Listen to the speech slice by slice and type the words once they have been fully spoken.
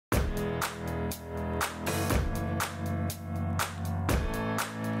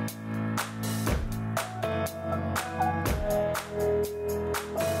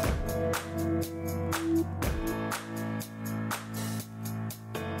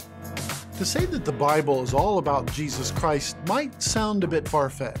To say that the Bible is all about Jesus Christ might sound a bit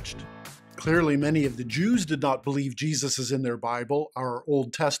far-fetched. Clearly, many of the Jews did not believe Jesus is in their Bible, our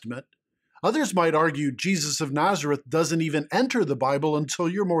Old Testament. Others might argue Jesus of Nazareth doesn't even enter the Bible until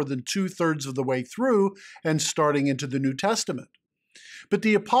you're more than 2/3 of the way through and starting into the New Testament. But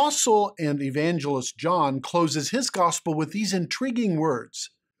the apostle and evangelist John closes his gospel with these intriguing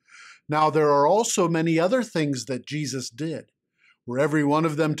words. Now there are also many other things that Jesus did. Were every one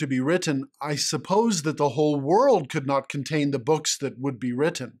of them to be written, I suppose that the whole world could not contain the books that would be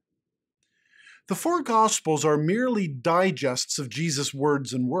written. The four Gospels are merely digests of Jesus'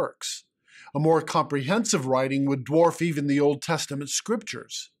 words and works. A more comprehensive writing would dwarf even the Old Testament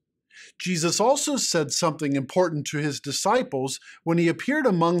scriptures. Jesus also said something important to his disciples when he appeared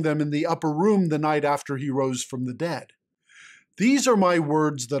among them in the upper room the night after he rose from the dead. These are my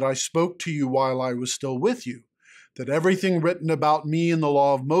words that I spoke to you while I was still with you, that everything written about me in the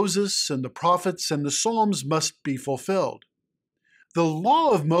law of Moses and the prophets and the Psalms must be fulfilled. The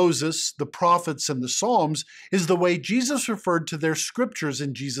law of Moses, the prophets, and the Psalms is the way Jesus referred to their scriptures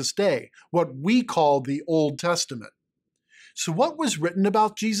in Jesus' day, what we call the Old Testament. So what was written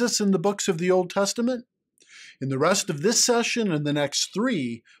about Jesus in the books of the Old Testament? In the rest of this session and the next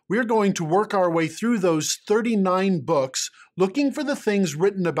 3, we're going to work our way through those 39 books, looking for the things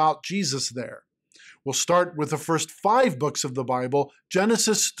written about Jesus there. We'll start with the first 5 books of the Bible,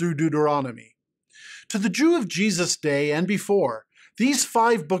 Genesis through Deuteronomy. To the Jew of Jesus' day and before, these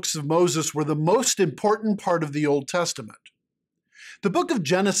 5 books of Moses were the most important part of the Old Testament. The book of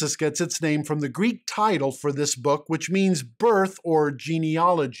Genesis gets its name from the Greek title for this book, which means birth or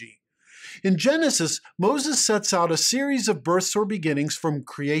genealogy. In Genesis, Moses sets out a series of births or beginnings from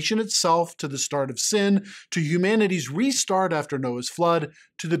creation itself to the start of sin, to humanity's restart after Noah's flood,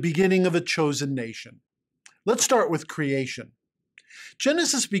 to the beginning of a chosen nation. Let's start with creation.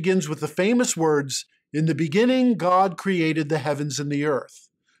 Genesis begins with the famous words, "In the beginning God created the heavens and the earth.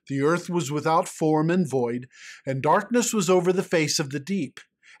 The earth was without form and void, and darkness was over the face of the deep,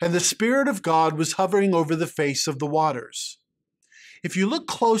 and the Spirit of God was hovering over the face of the waters." If you look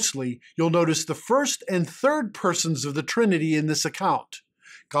closely, you'll notice the first and third persons of the Trinity in this account.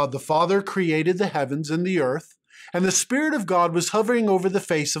 God the Father created the heavens and the earth, and the Spirit of God was hovering over the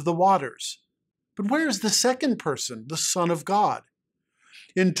face of the waters. But where is the second person, the Son of God?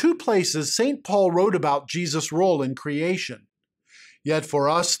 In 2 places, St. Paul wrote about Jesus' role in creation. Yet for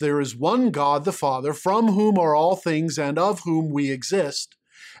us there is one God the Father, from whom are all things and of whom we exist,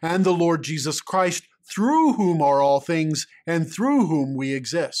 and the Lord Jesus Christ, through whom are all things, and through whom we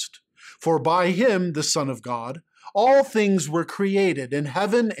exist. For by him, the Son of God, all things were created in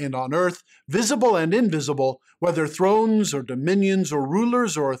heaven and on earth, visible and invisible, whether thrones or dominions or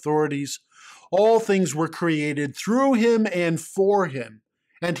rulers or authorities. All things were created through him and for him.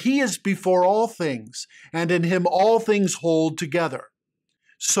 And he is before all things, and in him all things hold together.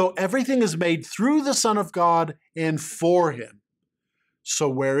 So everything is made through the Son of God and for him. So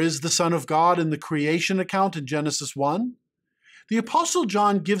where is the Son of God in the creation account in Genesis 1? The Apostle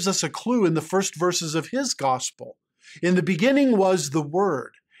John gives us a clue in the first verses of his gospel. In the beginning was the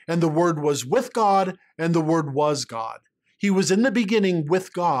Word, and the Word was with God, and the Word was God. He was in the beginning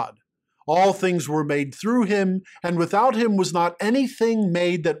with God. All things were made through him, and without him was not anything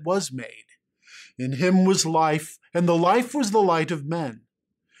made that was made. In him was life, and the life was the light of men.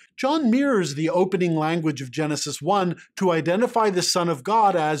 John mirrors the opening language of Genesis 1 to identify the Son of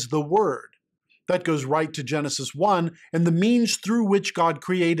God as the Word. That goes right to Genesis 1 and the means through which God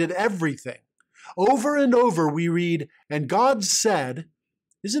created everything. Over and over we read, "And God said,"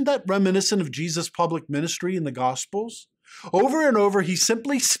 isn't that reminiscent of Jesus' public ministry in the Gospels? Over and over he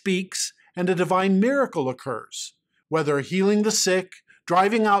simply speaks and a divine miracle occurs, whether healing the sick,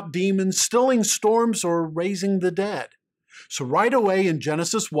 driving out demons, stilling storms, or raising the dead. So right away in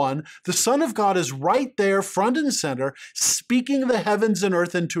Genesis 1, the Son of God is right there, front and center, speaking the heavens and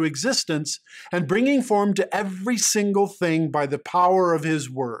earth into existence and bringing form to every single thing by the power of his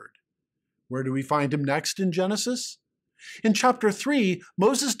word. Where do we find him next in Genesis? In chapter 3,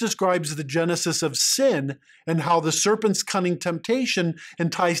 Moses describes the genesis of sin and how the serpent's cunning temptation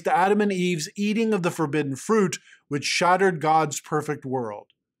enticed Adam and Eve's eating of the forbidden fruit, which shattered God's perfect world.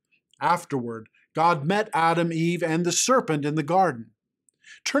 Afterward, God met Adam, Eve, and the serpent in the garden.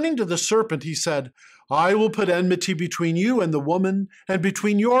 Turning to the serpent, he said, "I will put enmity between you and the woman, and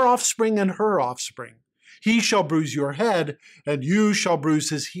between your offspring and her offspring. He shall bruise your head, and you shall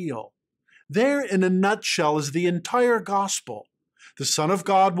bruise his heel." There, in a nutshell, is the entire gospel. The Son of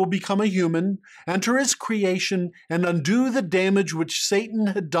God will become a human, enter his creation, and undo the damage which Satan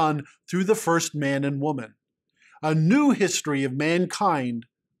had done through the first man and woman. A new history of mankind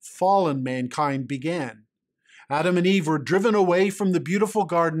fallen mankind began. Adam and Eve were driven away from the beautiful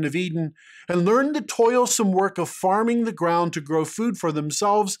Garden of Eden and learned the toilsome work of farming the ground to grow food for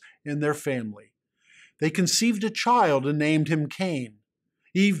themselves and their family. They conceived a child and named him Cain.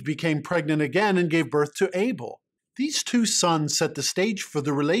 Eve became pregnant again and gave birth to Abel. These two sons set the stage for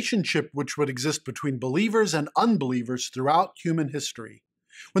the relationship which would exist between believers and unbelievers throughout human history.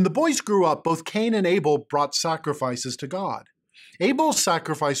 When the boys grew up, both Cain and Abel brought sacrifices to God. Abel's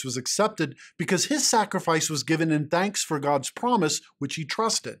sacrifice was accepted because his sacrifice was given in thanks for God's promise, which he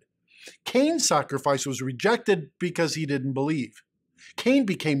trusted. Cain's sacrifice was rejected because he didn't believe. Cain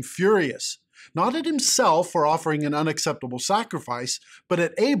became furious, not at himself for offering an unacceptable sacrifice, but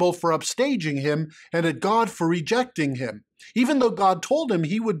at Abel for upstaging him and at God for rejecting him, even though God told him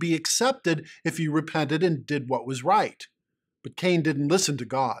he would be accepted if he repented and did what was right. But Cain didn't listen to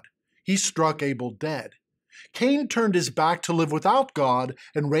God. He struck Abel dead. Cain turned his back to live without God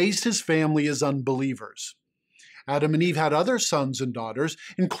and raised his family as unbelievers. Adam and Eve had other sons and daughters,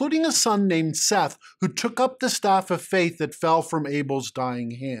 including a son named Seth, who took up the staff of faith that fell from Abel's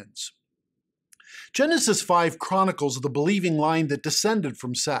dying hands. Genesis 5 chronicles the believing line that descended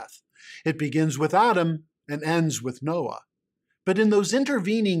from Seth. It begins with Adam and ends with Noah. But in those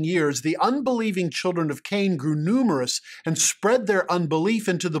intervening years, the unbelieving children of Cain grew numerous and spread their unbelief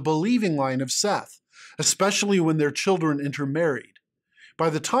into the believing line of Seth, especially when their children intermarried. By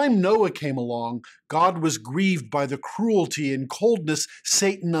the time Noah came along, God was grieved by the cruelty and coldness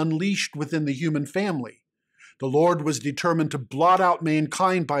Satan unleashed within the human family. The Lord was determined to blot out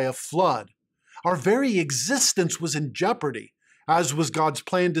mankind by a flood. Our very existence was in jeopardy, as was God's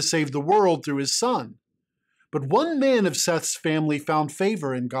plan to save the world through his Son. But one man of Seth's family found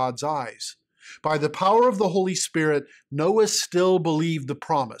favor in God's eyes. By the power of the Holy Spirit, Noah still believed the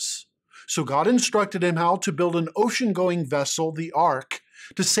promise. So God instructed him how to build an ocean-going vessel, the ark,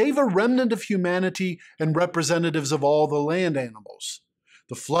 to save a remnant of humanity and representatives of all the land animals.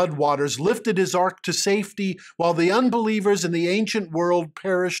 The flood waters lifted his ark to safety, while the unbelievers in the ancient world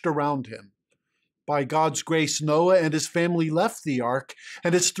perished around him. By God's grace, Noah and his family left the ark,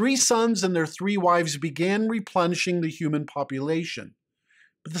 and his 3 sons and their 3 wives began replenishing the human population.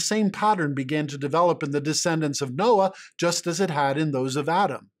 But the same pattern began to develop in the descendants of Noah, just as it had in those of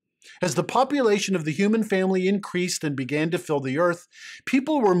Adam. As the population of the human family increased and began to fill the earth,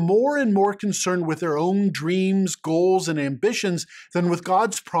 people were more and more concerned with their own dreams, goals, and ambitions than with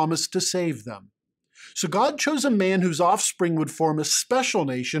God's promise to save them. So God chose a man whose offspring would form a special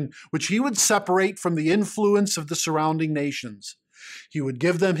nation, which he would separate from the influence of the surrounding nations. He would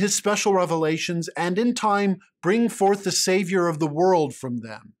give them his special revelations and, in time, bring forth the Savior of the world from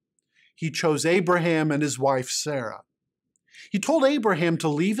them. He chose Abraham and his wife Sarah. He told Abraham to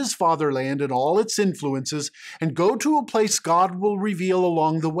leave his fatherland and all its influences and go to a place God will reveal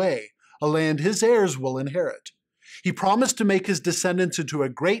along the way, a land his heirs will inherit. He promised to make his descendants into a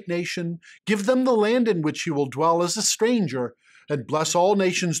great nation, give them the land in which he will dwell as a stranger, and bless all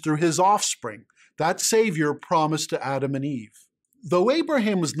nations through his offspring, that Savior promised to Adam and Eve. Though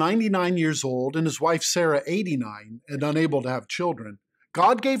Abraham was 99 years old and his wife Sarah 89 and unable to have children,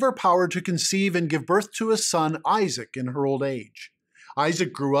 God gave her power to conceive and give birth to a son, Isaac, in her old age.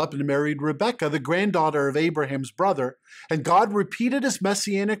 Isaac grew up and married Rebekah, the granddaughter of Abraham's brother, and God repeated his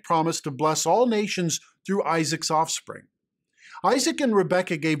messianic promise to bless all nations through Isaac's offspring. Isaac and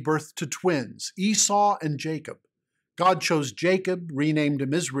Rebekah gave birth to twins, Esau and Jacob. God chose Jacob, renamed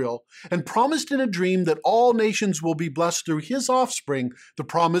him Israel, and promised in a dream that all nations will be blessed through his offspring, the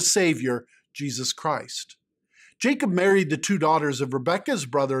promised Savior, Jesus Christ. Jacob married the 2 daughters of Rebekah's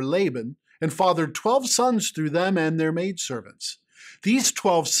brother Laban and fathered 12 sons through them and their maidservants. These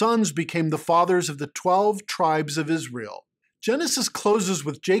 12 sons became the fathers of the 12 tribes of Israel. Genesis closes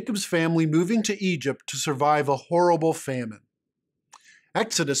with Jacob's family moving to Egypt to survive a horrible famine.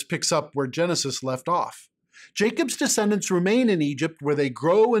 Exodus picks up where Genesis left off. Jacob's descendants remain in Egypt, where they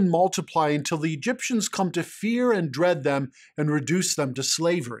grow and multiply until the Egyptians come to fear and dread them and reduce them to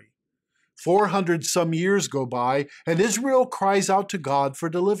slavery. 400 some years go by, and Israel cries out to God for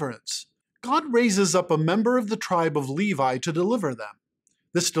deliverance. God raises up a member of the tribe of Levi to deliver them.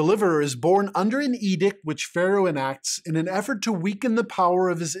 This deliverer is born under an edict which Pharaoh enacts in an effort to weaken the power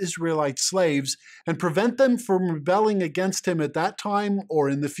of his Israelite slaves and prevent them from rebelling against him at that time or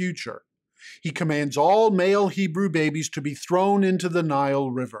in the future. He commands all male Hebrew babies to be thrown into the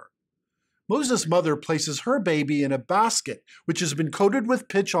Nile River. Moses' mother places her baby in a basket which has been coated with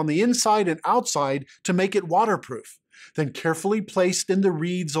pitch on the inside and outside to make it waterproof, then carefully placed in the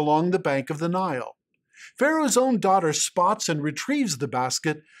reeds along the bank of the Nile. Pharaoh's own daughter spots and retrieves the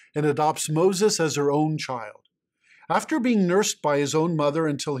basket and adopts Moses as her own child. After being nursed by his own mother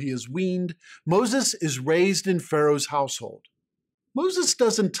until he is weaned, Moses is raised in Pharaoh's household. Moses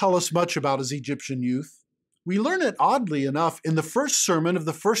doesn't tell us much about his Egyptian youth. We learn it, oddly enough, in the first sermon of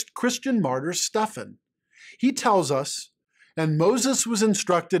the first Christian martyr, Stephen. He tells us, "And Moses was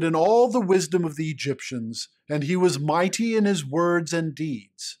instructed in all the wisdom of the Egyptians, and he was mighty in his words and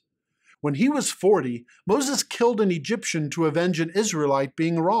deeds." When he was 40, Moses killed an Egyptian to avenge an Israelite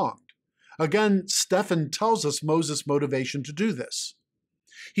being wronged. Again, Stephen tells us Moses' motivation to do this.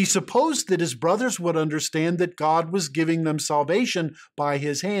 He supposed that his brothers would understand that God was giving them salvation by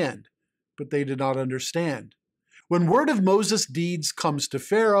his hand, but they did not understand. When word of Moses' deeds comes to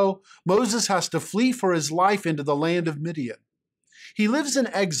Pharaoh, Moses has to flee for his life into the land of Midian. He lives in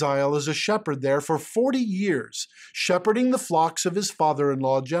exile as a shepherd there for 40 years, shepherding the flocks of his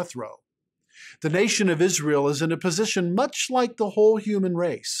father-in-law Jethro. The nation of Israel is in a position much like the whole human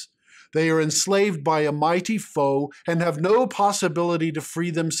race. They are enslaved by a mighty foe and have no possibility to free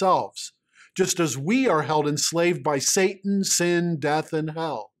themselves, just as we are held enslaved by Satan, sin, death, and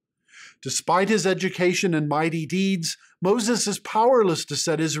hell. Despite his education and mighty deeds, Moses is powerless to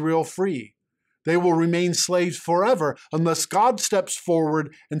set Israel free. They will remain slaves forever unless God steps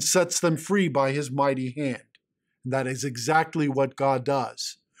forward and sets them free by his mighty hand. And that is exactly what God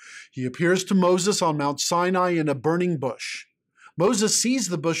does. He appears to Moses on Mount Sinai in a burning bush. Moses sees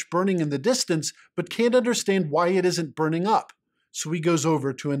the bush burning in the distance, but can't understand why it isn't burning up, so he goes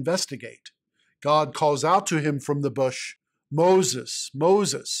over to investigate. God calls out to him from the bush, "Moses,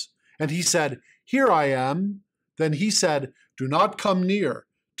 Moses." And he said, "Here I am." Then he said, "Do not come near.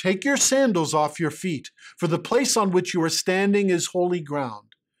 Take your sandals off your feet, for the place on which you are standing is holy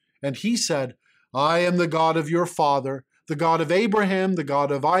ground." And he said, "I am the God of your father, the God of Abraham, the God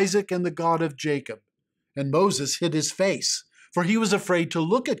of Isaac, and the God of Jacob." And Moses hid his face, for he was afraid to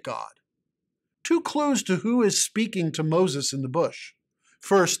look at God. Two clues to who is speaking to Moses in the bush.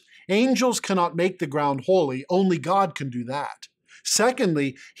 First, angels cannot make the ground holy, only God can do that.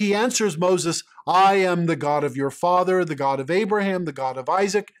 Secondly, he answers Moses, "I am the God of your father, the God of Abraham, the God of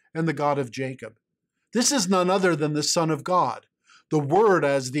Isaac, and the God of Jacob." This is none other than the Son of God, the Word,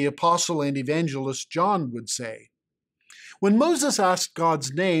 as the apostle and evangelist John would say. When Moses asked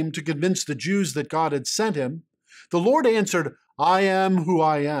God's name to convince the Jews that God had sent him, the Lord answered, "I am who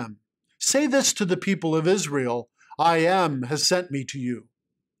I am. Say this to the people of Israel, I am has sent me to you."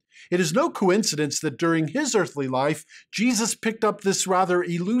 It is no coincidence that during his earthly life, Jesus picked up this rather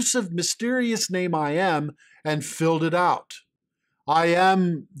elusive, mysterious name I am and filled it out. I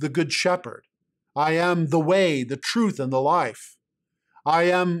am the Good Shepherd. I am the way, the truth, and the life. I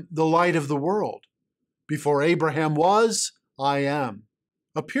am the light of the world. Before Abraham was, I am.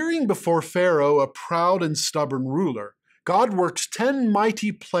 Appearing before Pharaoh, a proud and stubborn ruler, God works 10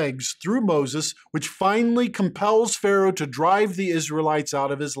 mighty plagues through Moses, which finally compels Pharaoh to drive the Israelites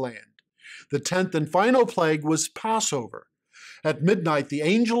out of his land. The 10th and final plague was Passover. At midnight, the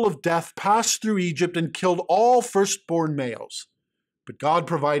angel of death passed through Egypt and killed all firstborn males. But God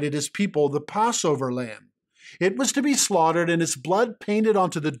provided his people the Passover lamb. It was to be slaughtered and its blood painted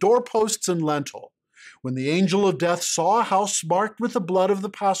onto the doorposts and lintel. When the angel of death saw a house marked with the blood of the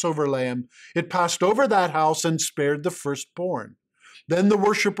Passover lamb, it passed over that house and spared the firstborn. Then the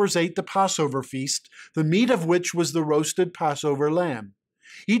worshippers ate the Passover feast, the meat of which was the roasted Passover lamb.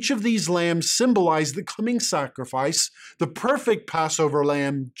 Each of these lambs symbolized the coming sacrifice, the perfect Passover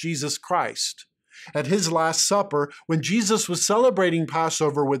lamb, Jesus Christ. At his Last Supper, when Jesus was celebrating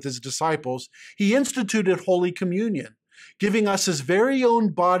Passover with his disciples, he instituted Holy Communion, giving us his very own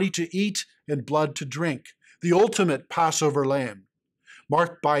body to eat and blood to drink, the ultimate Passover lamb.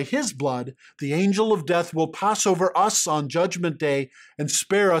 Marked by his blood, the angel of death will pass over us on Judgment Day and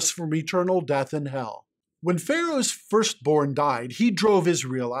spare us from eternal death in hell. When Pharaoh's firstborn died, he drove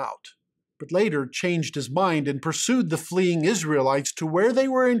Israel out, but later changed his mind and pursued the fleeing Israelites to where they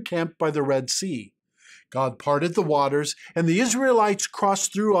were encamped by the Red Sea. God parted the waters, and the Israelites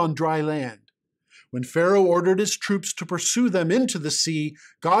crossed through on dry land. When Pharaoh ordered his troops to pursue them into the sea,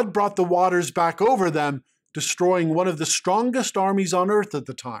 God brought the waters back over them, destroying one of the strongest armies on earth at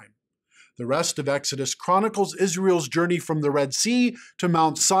the time. The rest of Exodus chronicles Israel's journey from the Red Sea to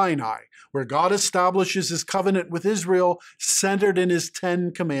Mount Sinai, where God establishes his covenant with Israel centered in his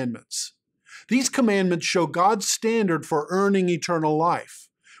 10 commandments. These commandments show God's standard for earning eternal life.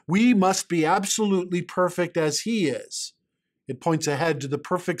 We must be absolutely perfect as he is. It points ahead to the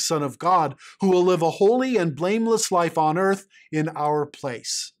perfect Son of God, who will live a holy and blameless life on earth in our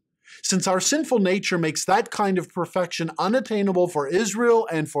place. Since our sinful nature makes that kind of perfection unattainable for Israel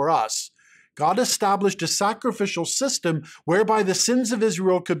and for us, God established a sacrificial system whereby the sins of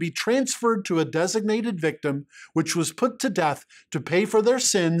Israel could be transferred to a designated victim, which was put to death to pay for their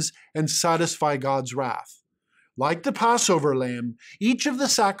sins and satisfy God's wrath. Like the Passover lamb, each of the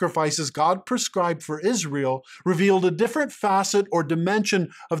sacrifices God prescribed for Israel revealed a different facet or dimension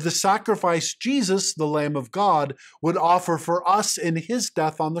of the sacrifice Jesus, the Lamb of God, would offer for us in his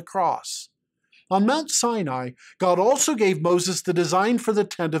death on the cross. On Mount Sinai, God also gave Moses the design for the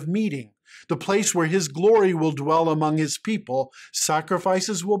tent of meeting, the place where his glory will dwell among his people,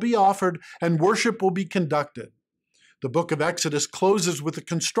 sacrifices will be offered, and worship will be conducted. The book of Exodus closes with the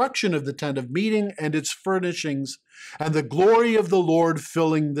construction of the tent of meeting and its furnishings, and the glory of the Lord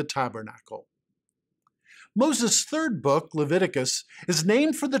filling the tabernacle. Moses' third book, Leviticus, is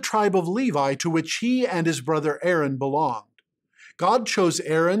named for the tribe of Levi to which he and his brother Aaron belonged. God chose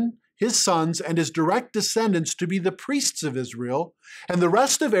Aaron, his sons, and his direct descendants to be the priests of Israel, and the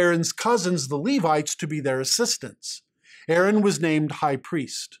rest of Aaron's cousins, the Levites, to be their assistants. Aaron was named high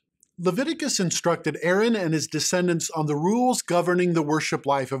priest. Leviticus instructed Aaron and his descendants on the rules governing the worship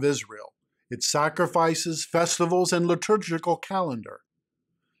life of Israel, its sacrifices, festivals, and liturgical calendar.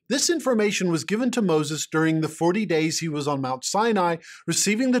 This information was given to Moses during the 40 days he was on Mount Sinai,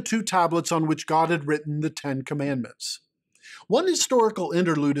 receiving the 2 tablets on which God had written the 10 Commandments. One historical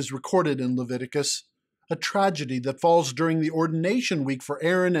interlude is recorded in Leviticus, a tragedy that falls during the ordination week for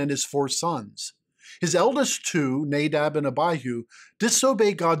Aaron and his 4 sons. His eldest 2, Nadab and Abihu,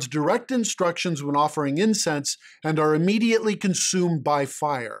 disobey God's direct instructions when offering incense and are immediately consumed by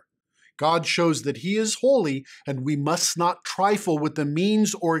fire. God shows that he is holy, and we must not trifle with the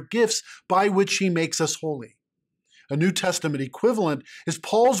means or gifts by which he makes us holy. A New Testament equivalent is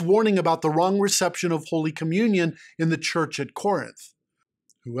Paul's warning about the wrong reception of Holy Communion in the church at Corinth.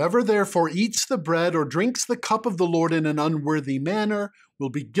 Whoever therefore eats the bread or drinks the cup of the Lord in an unworthy manner will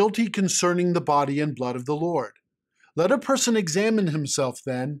be guilty concerning the body and blood of the Lord. Let a person examine himself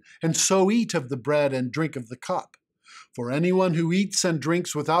then, and so eat of the bread and drink of the cup. For anyone who eats and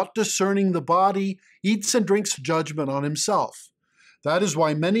drinks without discerning the body eats and drinks judgment on himself. That is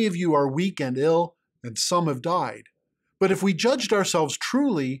why many of you are weak and ill, and some have died. But if we judged ourselves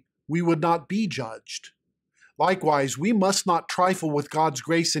truly, we would not be judged. Likewise, we must not trifle with God's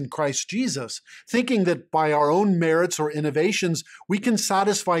grace in Christ Jesus, thinking that by our own merits or innovations we can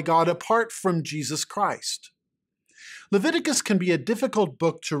satisfy God apart from Jesus Christ. Leviticus can be a difficult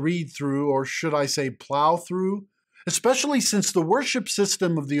book to read through, or should I say plow through, especially since the worship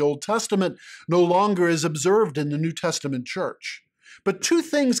system of the Old Testament no longer is observed in the New Testament church. But 2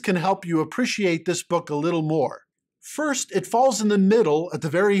 things can help you appreciate this book a little more. First, it falls in the middle at the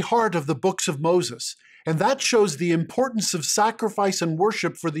very heart of the books of Moses, and that shows the importance of sacrifice and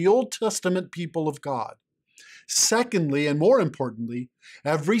worship for the Old Testament people of God. Secondly, and more importantly,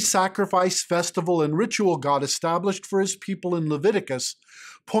 every sacrifice, festival, and ritual God established for his people in Leviticus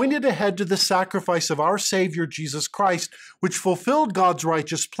pointed ahead to the sacrifice of our Savior Jesus Christ, which fulfilled God's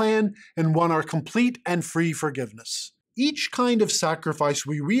righteous plan and won our complete and free forgiveness. Each kind of sacrifice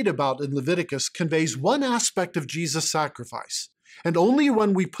we read about in Leviticus conveys one aspect of Jesus' sacrifice. And only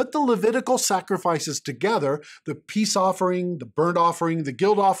when we put the Levitical sacrifices together, the peace offering, the burnt offering, the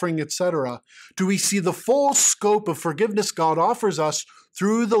guilt offering, etc., do we see the full scope of forgiveness God offers us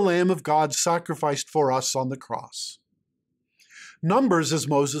through the Lamb of God sacrificed for us on the cross. Numbers is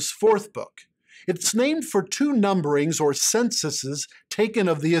Moses' 4th book. It's named for 2 numberings or censuses taken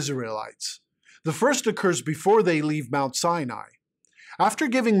of the Israelites. The first occurs before they leave Mount Sinai. After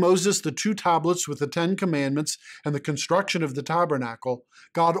giving Moses the 2 tablets with the 10 commandments and the construction of the tabernacle,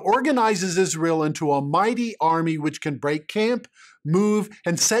 God organizes Israel into a mighty army which can break camp, move,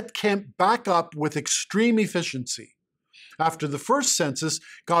 and set camp back up with extreme efficiency. After the first census,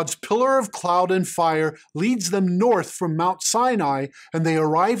 God's pillar of cloud and fire leads them north from Mount Sinai, and they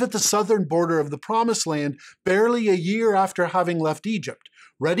arrive at the southern border of the Promised Land barely a year after having left Egypt,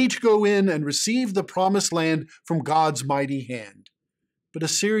 ready to go in and receive the Promised Land from God's mighty hand. But a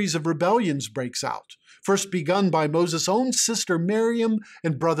series of rebellions breaks out, first begun by Moses' own sister Miriam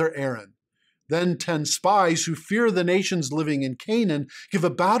and brother Aaron. Then 10 spies who fear the nations living in Canaan give a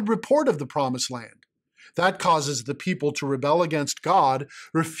bad report of the Promised Land. That causes the people to rebel against God,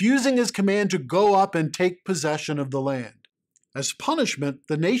 refusing his command to go up and take possession of the land. As punishment,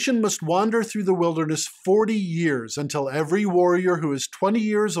 the nation must wander through the wilderness 40 years until every warrior who is 20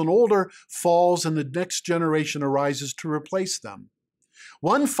 years and older falls and the next generation arises to replace them.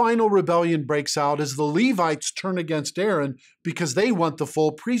 One final rebellion breaks out as the Levites turn against Aaron because they want the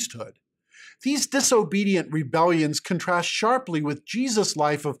full priesthood. These disobedient rebellions contrast sharply with Jesus'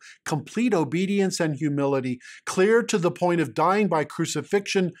 life of complete obedience and humility, clear to the point of dying by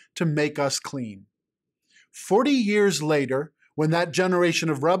crucifixion to make us clean. 40 years later, when that generation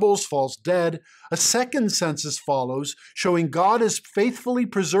of rebels falls dead, a second census follows, showing God has faithfully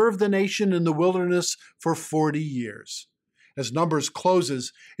preserved the nation in the wilderness for 40 years. As Numbers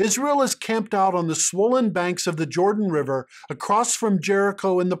closes, Israel is camped out on the swollen banks of the Jordan River across from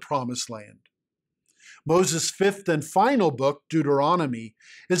Jericho in the Promised Land. Moses' fifth and final book, Deuteronomy,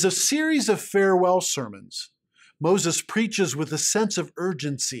 is a series of farewell sermons. Moses preaches with a sense of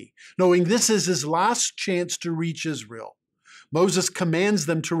urgency, knowing this is his last chance to reach Israel. Moses commands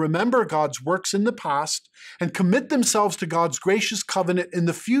them to remember God's works in the past and commit themselves to God's gracious covenant in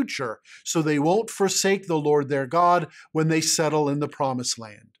the future so they won't forsake the Lord their God when they settle in the Promised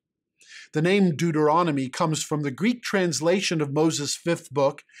Land. The name Deuteronomy comes from the Greek translation of Moses' fifth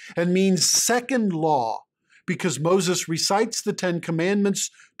book and means second law, because Moses recites the Ten Commandments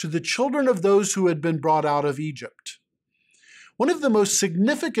to the children of those who had been brought out of Egypt. One of the most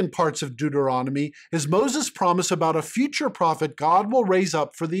significant parts of Deuteronomy is Moses' promise about a future prophet God will raise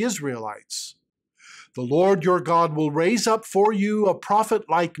up for the Israelites. The Lord your God will raise up for you a prophet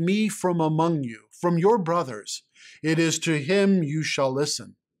like me from among you, from your brothers. It is to him you shall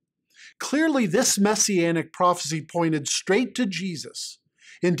listen. Clearly, this messianic prophecy pointed straight to Jesus.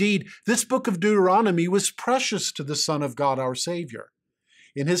 Indeed, this book of Deuteronomy was precious to the Son of God, our Savior.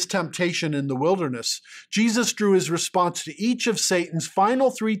 In his temptation in the wilderness, Jesus drew his response to each of Satan's final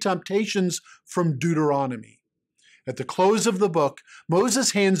three temptations from Deuteronomy. At the close of the book,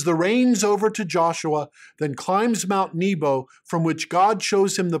 Moses hands the reins over to Joshua, then climbs Mount Nebo, from which God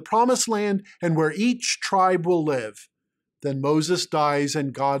shows him the promised land and where each tribe will live. Then Moses dies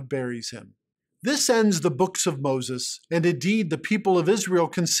and God buries him. This ends the books of Moses, and indeed the people of Israel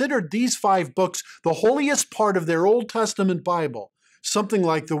considered these 5 books the holiest part of their Old Testament Bible, something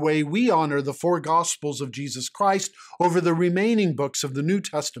like the way we honor the 4 Gospels of Jesus Christ over the remaining books of the New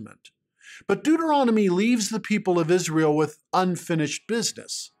Testament. But Deuteronomy leaves the people of Israel with unfinished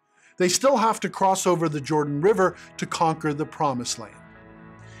business. They still have to cross over the Jordan River to conquer the Promised Land.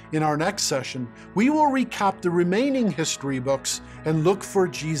 In our next session, we will recap the remaining history books and look for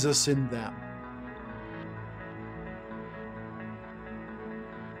Jesus in them.